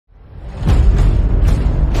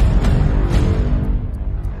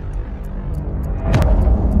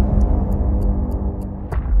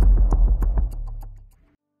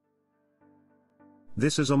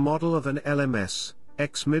This is a model of an LMS,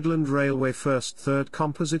 ex-Midland Railway first third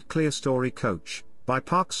composite Clerestory coach, by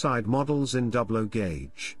Parkside Models in 00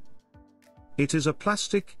 gauge. It is a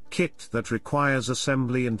plastic kit that requires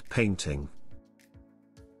assembly and painting.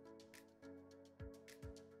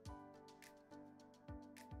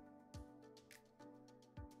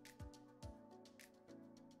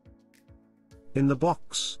 In the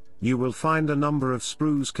box, you will find a number of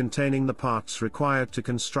sprues containing the parts required to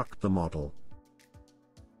construct the model.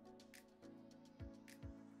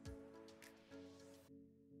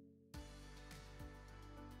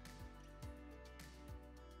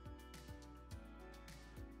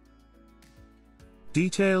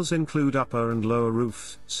 Details include upper and lower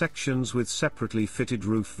roof sections with separately fitted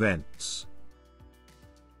roof vents.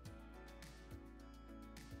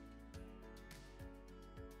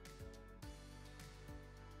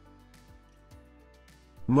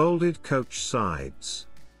 Moulded coach sides.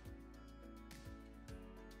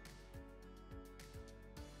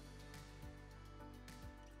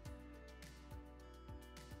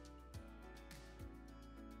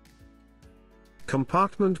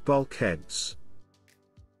 Compartment bulkheads.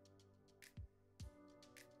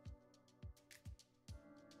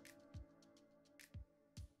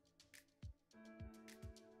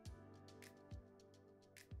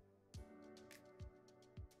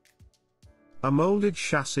 A molded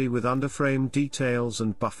chassis with underframe details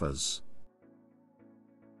and buffers.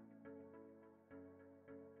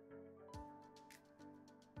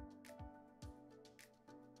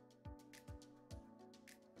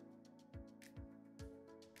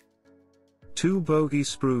 Two bogie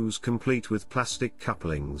sprues complete with plastic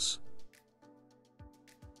couplings.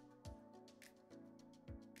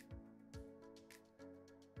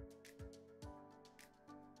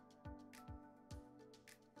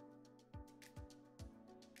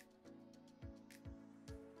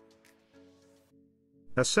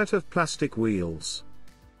 A set of plastic wheels.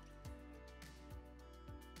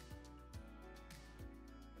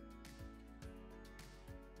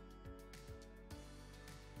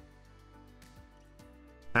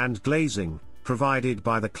 And glazing, provided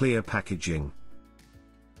by the clear packaging.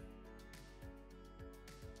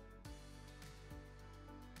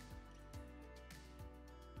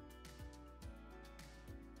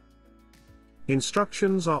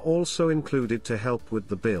 Instructions are also included to help with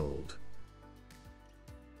the build.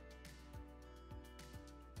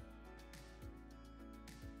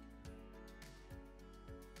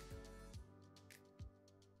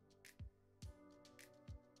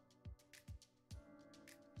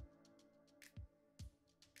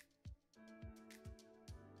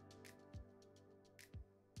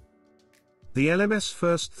 The LMS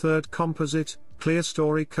first third composite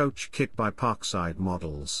Clerestory coach kit by Parkside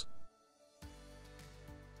Models.